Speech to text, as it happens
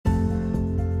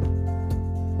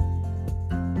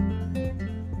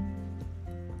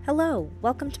Hello,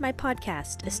 welcome to my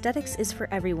podcast, Esthetics is for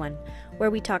Everyone,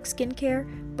 where we talk skincare,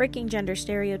 breaking gender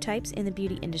stereotypes in the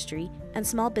beauty industry, and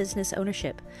small business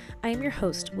ownership. I am your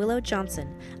host, Willow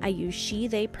Johnson. I use she,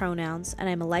 they pronouns, and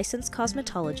I'm a licensed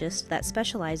cosmetologist that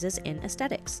specializes in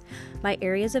aesthetics. My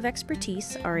areas of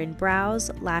expertise are in brows,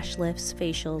 lash lifts,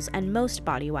 facials, and most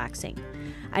body waxing.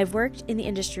 I've worked in the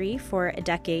industry for a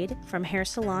decade, from hair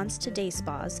salons to day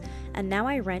spas, and now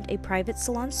I rent a private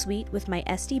salon suite with my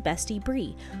esty bestie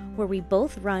Bree, where we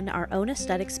both run our own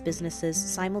aesthetics businesses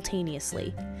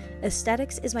simultaneously.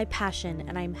 Aesthetics is my passion,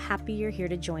 and I'm happy you're here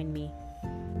to join me.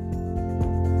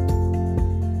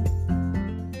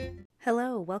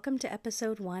 Hello, welcome to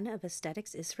episode 1 of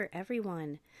Aesthetics is for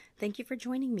Everyone. Thank you for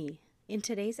joining me. In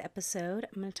today's episode,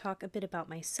 I'm going to talk a bit about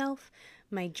myself,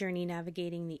 my journey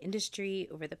navigating the industry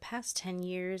over the past 10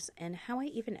 years, and how I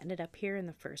even ended up here in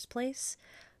the first place.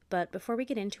 But before we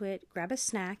get into it, grab a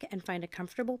snack and find a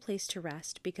comfortable place to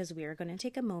rest because we are going to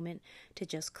take a moment to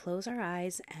just close our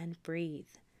eyes and breathe.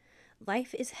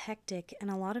 Life is hectic,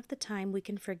 and a lot of the time we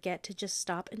can forget to just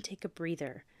stop and take a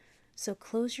breather. So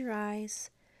close your eyes,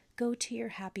 go to your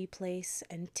happy place,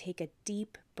 and take a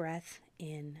deep breath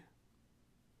in.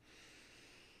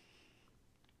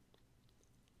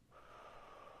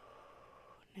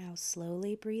 Now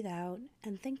slowly breathe out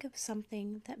and think of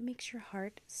something that makes your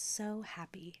heart so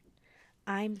happy.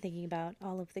 I'm thinking about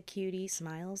all of the cutie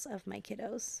smiles of my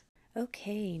kiddos.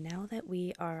 Okay, now that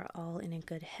we are all in a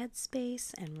good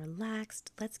headspace and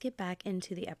relaxed, let's get back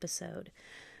into the episode.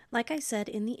 Like I said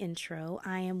in the intro,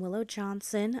 I am Willow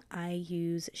Johnson. I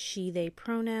use she, they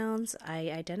pronouns. I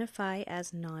identify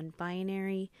as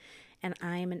non-binary, and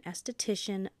I am an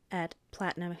esthetician at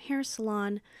Platinum Hair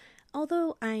Salon.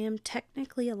 Although I am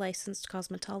technically a licensed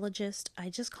cosmetologist, I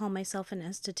just call myself an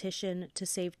esthetician to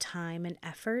save time and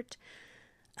effort.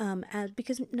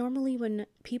 Because normally when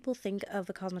people think of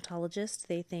a cosmetologist,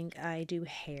 they think I do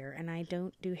hair, and I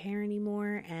don't do hair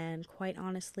anymore. And quite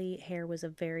honestly, hair was a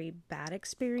very bad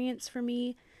experience for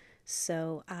me.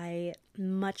 So I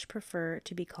much prefer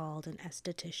to be called an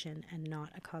esthetician and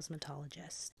not a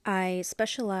cosmetologist. I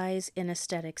specialize in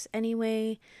aesthetics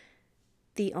anyway.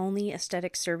 The only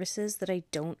aesthetic services that I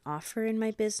don't offer in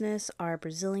my business are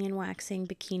Brazilian waxing,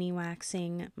 bikini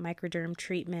waxing, microderm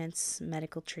treatments,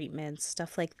 medical treatments,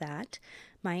 stuff like that.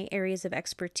 My areas of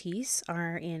expertise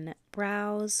are in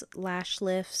brows, lash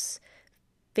lifts,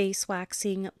 face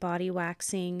waxing, body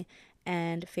waxing,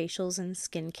 and facials and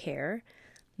skincare.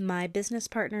 My business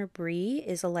partner, Bree,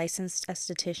 is a licensed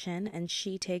esthetician, and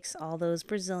she takes all those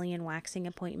Brazilian waxing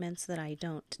appointments that I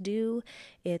don't do.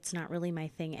 It's not really my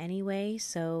thing anyway,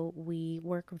 so we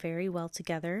work very well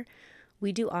together.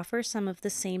 We do offer some of the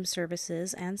same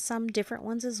services and some different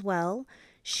ones as well.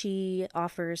 She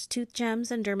offers tooth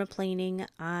gems and dermaplaning.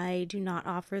 I do not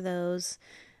offer those.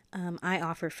 I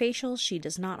offer facials. She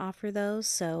does not offer those,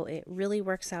 so it really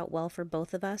works out well for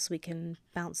both of us. We can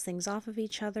bounce things off of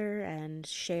each other and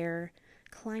share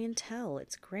clientele.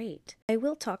 It's great. I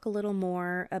will talk a little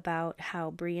more about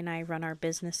how Bree and I run our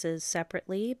businesses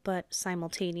separately, but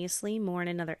simultaneously more in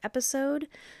another episode.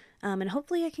 And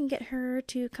hopefully I can get her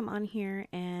to come on here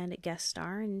and guest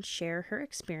star and share her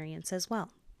experience as well.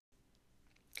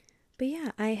 But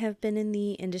yeah, I have been in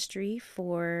the industry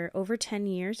for over 10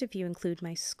 years if you include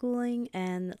my schooling,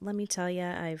 and let me tell you,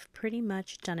 I've pretty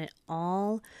much done it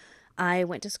all. I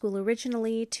went to school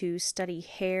originally to study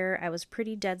hair. I was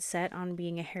pretty dead set on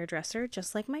being a hairdresser,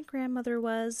 just like my grandmother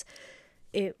was.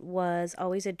 It was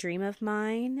always a dream of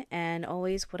mine and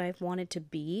always what I've wanted to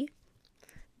be.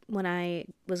 When I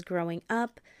was growing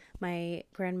up, my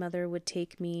grandmother would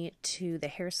take me to the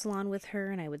hair salon with her,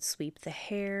 and I would sweep the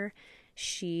hair.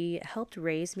 She helped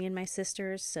raise me and my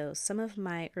sisters, so some of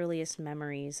my earliest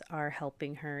memories are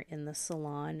helping her in the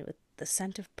salon with the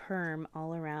scent of perm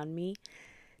all around me.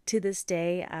 To this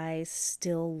day, I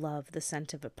still love the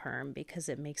scent of a perm because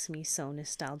it makes me so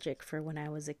nostalgic for when I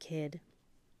was a kid.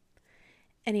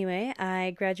 Anyway,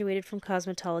 I graduated from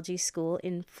cosmetology school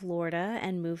in Florida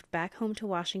and moved back home to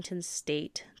Washington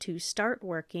State to start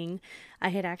working. I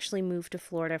had actually moved to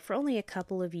Florida for only a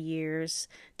couple of years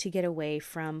to get away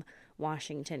from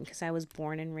Washington because I was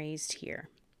born and raised here.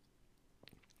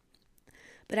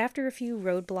 But after a few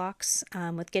roadblocks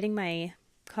with getting my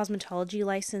cosmetology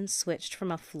license switched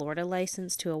from a Florida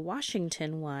license to a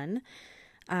Washington one,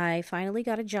 I finally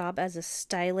got a job as a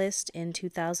stylist in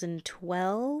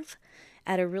 2012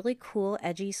 at a really cool,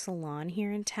 edgy salon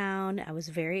here in town. I was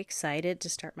very excited to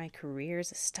start my career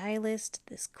as a stylist,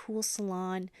 this cool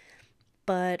salon.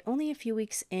 But only a few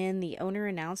weeks in, the owner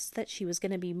announced that she was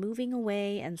going to be moving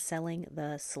away and selling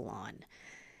the salon.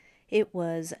 It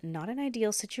was not an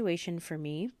ideal situation for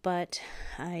me, but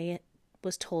I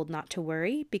was told not to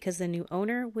worry because the new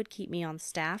owner would keep me on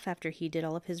staff after he did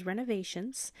all of his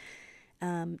renovations.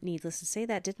 Needless to say,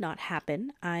 that did not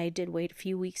happen. I did wait a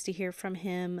few weeks to hear from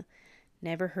him,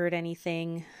 never heard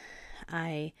anything.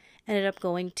 I ended up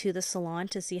going to the salon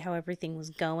to see how everything was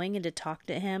going and to talk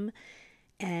to him,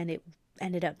 and it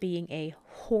ended up being a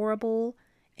horrible,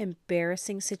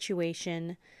 embarrassing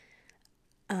situation.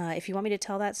 If you want me to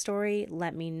tell that story,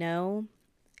 let me know.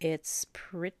 It's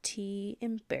pretty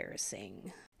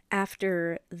embarrassing.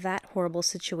 After that horrible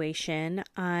situation,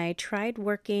 I tried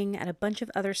working at a bunch of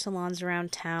other salons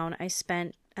around town. I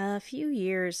spent a few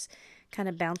years kind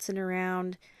of bouncing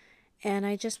around, and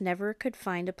I just never could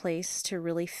find a place to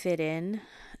really fit in.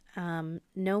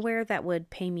 Nowhere that would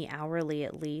pay me hourly,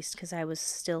 at least, because I was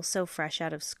still so fresh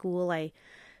out of school. I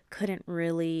couldn't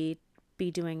really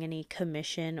be doing any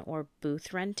commission or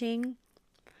booth renting.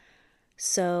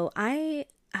 So I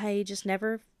just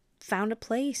never found a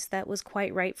place that was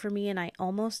quite right for me, and I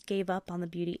almost gave up on the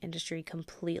beauty industry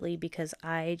completely because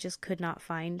I just could not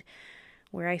find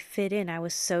where I fit in. I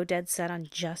was so dead set on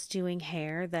just doing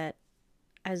hair that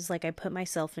I put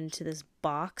myself into this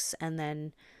box, and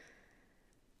then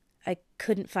I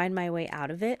couldn't find my way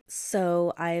out of it.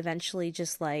 So I eventually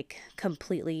just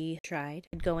completely tried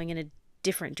going in a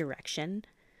different direction.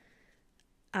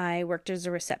 I worked as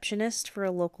a receptionist for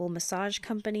a local massage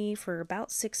company for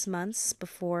about 6 months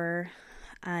before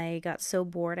I got so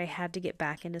bored I had to get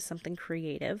back into something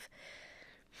creative.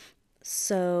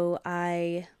 So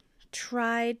I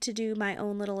tried to do my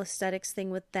own little aesthetics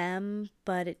thing with them,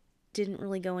 but it didn't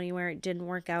really go anywhere. It didn't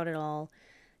work out at all.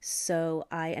 So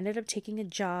I ended up taking a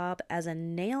job as a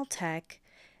nail tech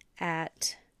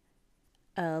at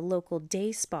a local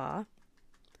day spa,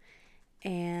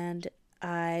 and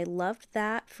I loved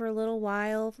that for a little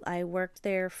while. I worked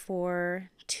there for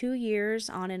 2 years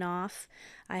on and off.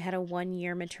 I had a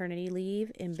 1-year maternity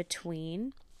leave in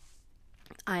between.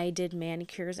 I did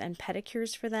manicures and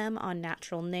pedicures for them on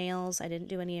natural nails. I didn't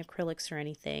do any acrylics or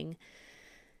anything.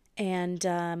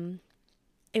 And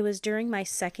it was during my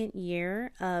 2nd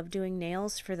year of doing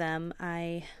nails for them.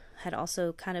 I had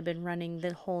also kind of been running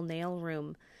the whole nail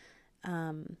room.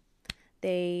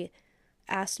 They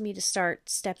asked me to start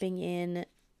stepping in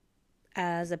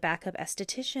as a backup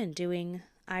esthetician, doing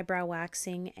eyebrow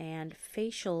waxing and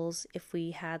facials if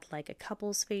we had like a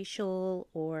couple's facial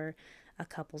or a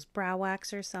couple's brow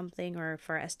wax or something, or if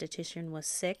our esthetician was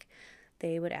sick,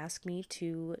 they would ask me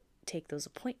to take those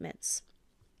appointments.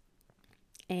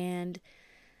 And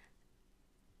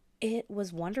it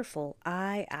was wonderful.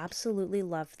 I absolutely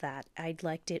loved that. I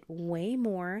liked it way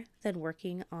more than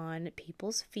working on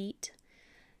people's feet,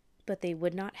 but they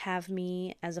would not have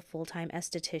me as a full-time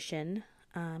esthetician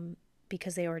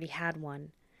because they already had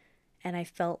one. And I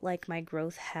felt like my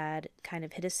growth had kind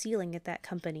of hit a ceiling at that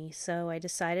company. So I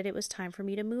decided it was time for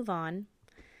me to move on.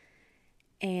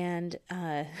 And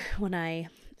when I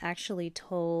actually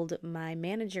told my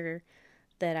manager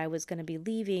that I was going to be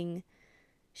leaving,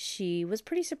 she was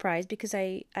pretty surprised because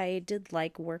I did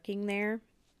like working there.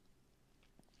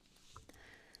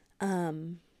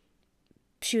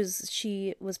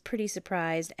 She was pretty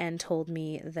surprised and told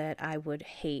me that I would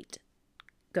hate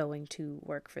going to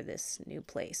work for this new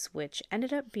place, which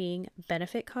ended up being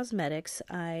Benefit Cosmetics.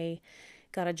 I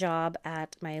got a job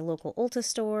at my local Ulta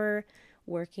store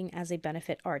working as a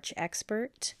benefit arch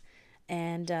expert,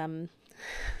 and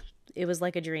it was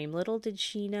like a dream. Little did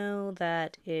she know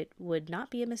that it would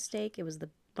not be a mistake. It was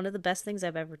one of the best things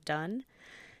I've ever done,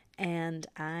 and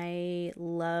I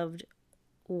loved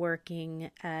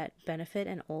working at Benefit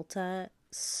and Ulta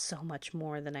so much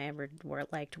more than I ever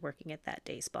liked working at that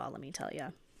day spa, let me tell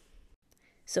you.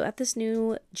 So at this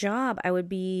new job, I would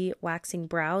be waxing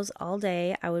brows all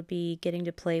day. I would be getting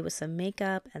to play with some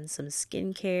makeup and some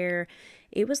skincare.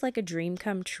 It was like a dream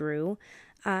come true.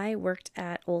 I worked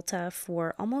at Ulta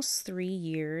for almost 3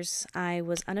 years. I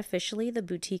was unofficially the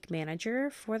boutique manager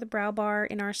for the brow bar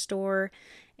in our store,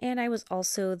 and I was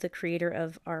also the creator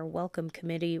of our welcome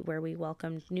committee where we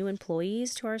welcomed new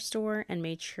employees to our store and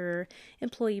made sure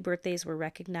employee birthdays were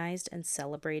recognized and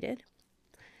celebrated.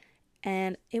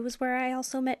 And it was where I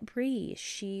also met Bree.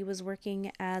 She was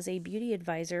working as a beauty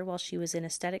advisor while she was in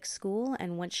aesthetics school,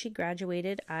 and once she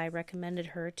graduated, I recommended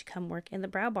her to come work in the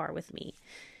brow bar with me.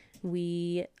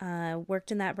 We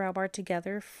worked in that brow bar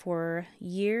together for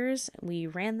years. We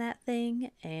ran that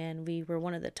thing, and we were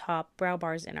one of the top brow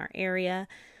bars in our area.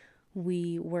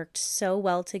 We worked so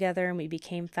well together, and we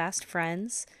became fast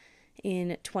friends.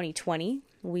 In 2020,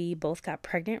 we both got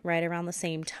pregnant right around the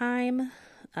same time.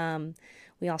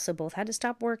 We also both had to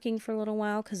stop working for a little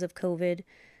while because of COVID,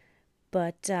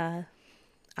 But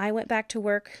I went back to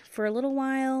work for a little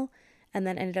while and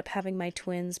then ended up having my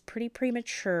twins pretty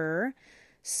premature.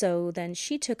 So then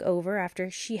she took over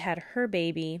after she had her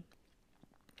baby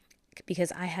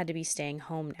because I had to be staying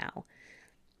home now.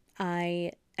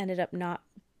 I ended up not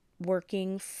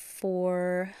working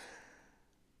for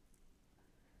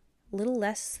a little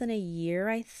less than a year,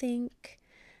 I think,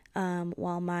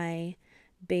 while my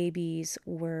babies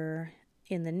were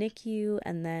in the NICU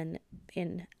and then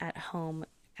in at home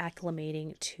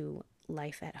acclimating to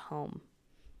life at home.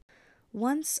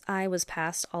 Once I was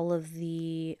past all of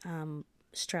the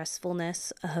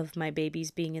stressfulness of my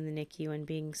babies being in the NICU and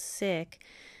being sick,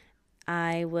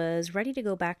 I was ready to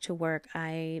go back to work.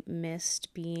 I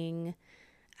missed being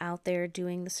out there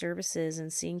doing the services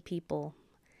and seeing people.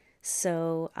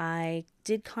 So I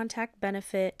did contact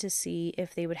Benefit to see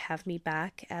if they would have me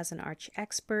back as an arch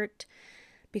expert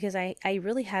because I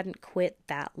really hadn't quit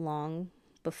that long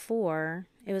before.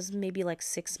 It was maybe like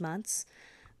 6 months,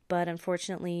 but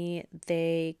unfortunately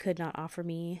they could not offer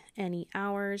me any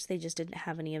hours. They just didn't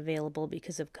have any available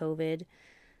because of COVID.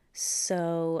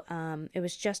 So it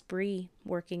was just Bree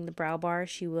working the brow bar.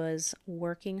 She was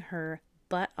working her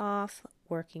butt off,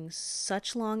 working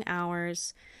such long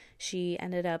hours. She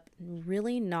ended up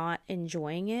really not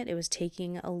enjoying it. It was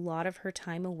taking a lot of her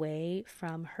time away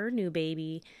from her new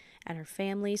baby and her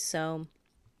family. So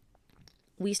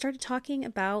we started talking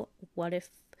about what if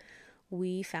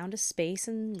we found a space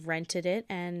and rented it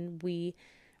and we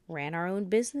ran our own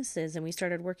businesses and we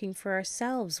started working for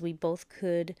ourselves. We both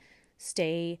could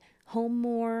stay home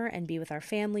more and be with our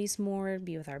families more,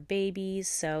 be with our babies.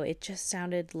 So it just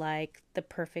sounded like the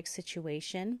perfect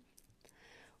situation.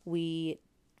 We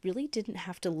really didn't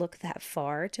have to look that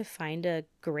far to find a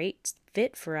great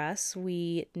fit for us.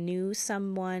 We knew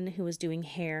someone who was doing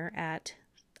hair at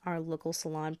our local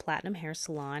salon, Platinum Hair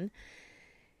Salon,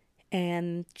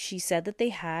 and she said that they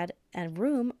had a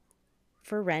room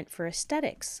for rent for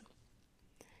Esthetics.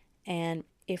 And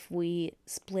if we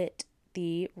split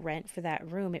the rent for that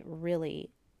room, it really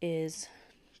is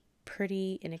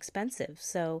pretty inexpensive.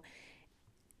 So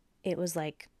it was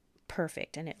like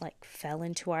perfect and it like fell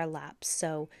into our laps.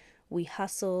 So we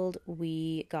hustled,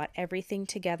 we got everything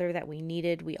together that we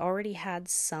needed. We already had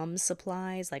some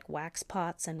supplies like wax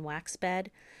pots and wax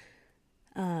bed.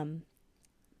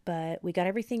 But we got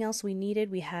everything else we needed.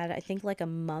 We had, I think, like a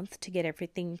month to get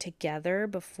everything together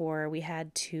before we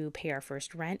had to pay our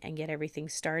first rent and get everything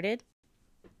started.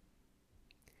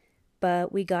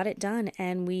 But we got it done,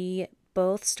 and we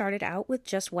both started out with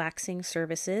just waxing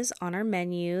services on our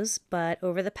menus, but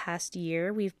over the past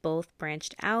year, we've both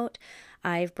branched out.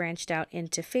 I've branched out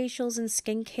into facials and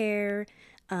skincare.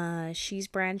 She's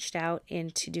branched out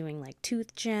into doing like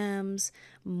tooth gems,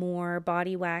 more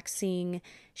body waxing.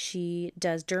 She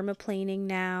does dermaplaning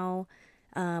now.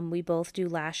 We both do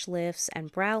lash lifts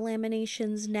and brow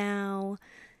laminations now.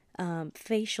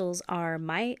 Facials are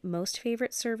my most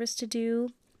favorite service to do.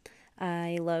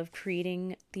 I love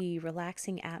creating the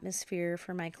relaxing atmosphere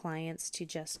for my clients to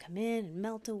just come in and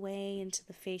melt away into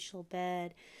the facial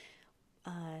bed,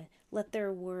 let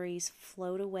their worries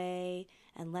float away,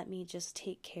 and let me just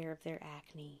take care of their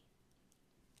acne.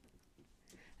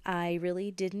 I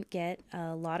really didn't get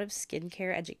a lot of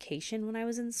skincare education when I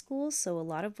was in school, so a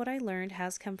lot of what I learned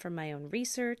has come from my own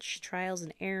research, trials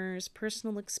and errors,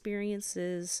 personal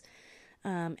experiences,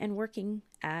 and working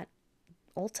at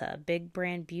Ulta, big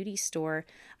brand beauty store.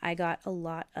 I got a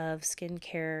lot of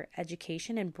skincare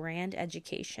education and brand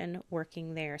education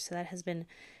working there, so that has been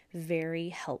very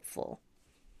helpful.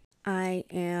 I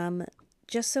am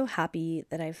just so happy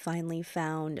that I've finally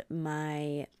found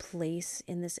my place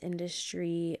in this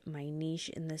industry, my niche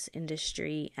in this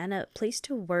industry, and a place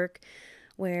to work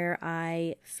where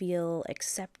I feel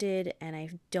accepted and I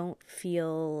don't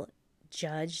feel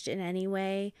judged in any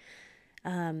way.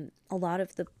 A lot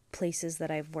of the places that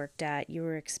I've worked at, you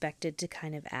were expected to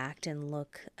kind of act and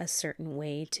look a certain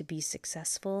way to be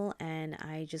successful, and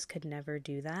I just could never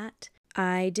do that.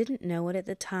 I didn't know it at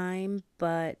the time,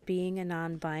 but being a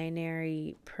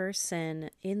non-binary person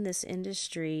in this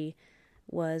industry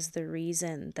was the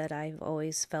reason that I've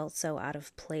always felt so out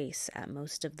of place at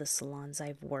most of the salons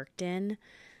I've worked in.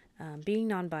 Being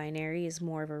non-binary is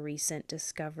more of a recent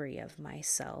discovery of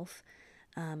myself.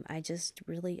 I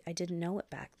didn't know it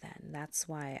back then. That's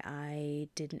why I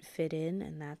didn't fit in,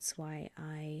 and that's why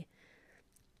I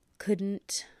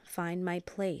couldn't find my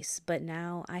place. But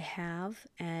now I have,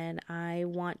 and I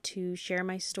want to share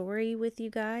my story with you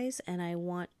guys, and I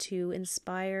want to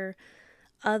inspire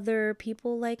other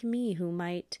people like me who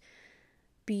might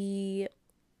be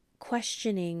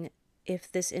questioning if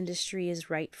this industry is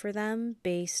right for them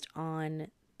based on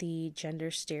the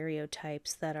gender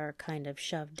stereotypes that are kind of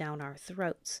shoved down our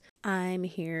throats. I'm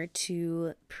here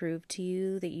to prove to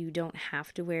you that you don't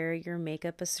have to wear your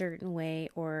makeup a certain way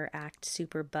or act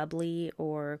super bubbly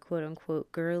or quote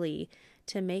unquote girly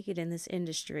to make it in this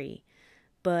industry.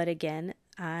 But again,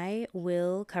 I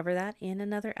will cover that in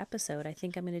another episode. I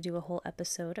think I'm going to do a whole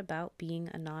episode about being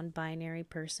a non-binary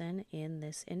person in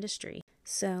this industry.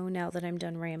 So now that I'm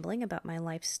done rambling about my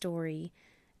life story,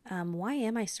 why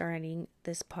am I starting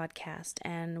this podcast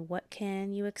and what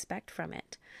can you expect from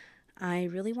it? I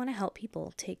really want to help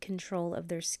people take control of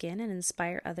their skin and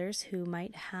inspire others who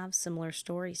might have similar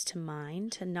stories to mine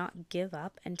to not give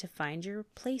up and to find your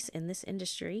place in this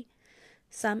industry.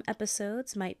 Some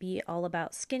episodes might be all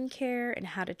about skincare and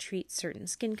how to treat certain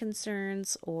skin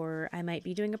concerns, or I might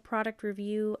be doing a product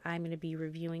review. I'm going to be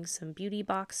reviewing some beauty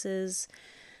boxes.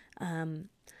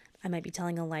 I might be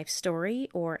telling a life story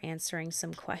or answering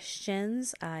some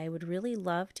questions. I would really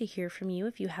love to hear from you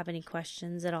if you have any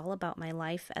questions at all about my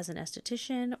life as an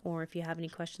esthetician, or if you have any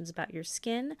questions about your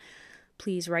skin.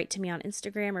 Please write to me on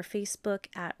Instagram or Facebook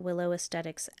at Willow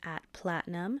Aesthetics at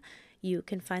Platinum. You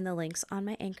can find the links on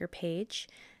my Anchor page.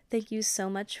 Thank you so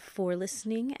much for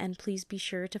listening, and please be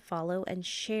sure to follow and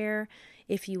share.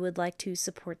 If you would like to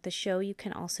support the show, you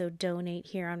can also donate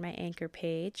here on my Anchor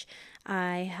page.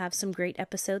 I have some great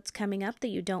episodes coming up that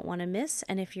you don't want to miss,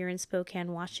 and if you're in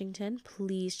Spokane, Washington,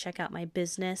 please check out my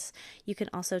business. You can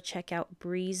also check out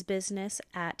Bree's business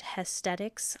at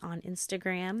Esthetics on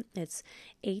Instagram. It's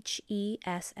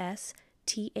HESSTHETICS.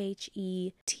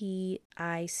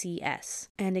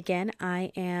 And again,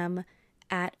 I am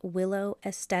at Willow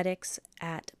Aesthetics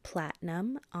at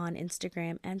Platinum on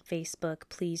Instagram and Facebook.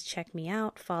 Please check me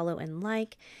out, follow and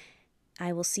like.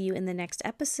 I will see you in the next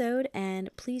episode, and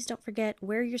please don't forget,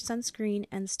 wear your sunscreen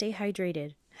and stay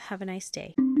hydrated. Have a nice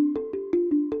day.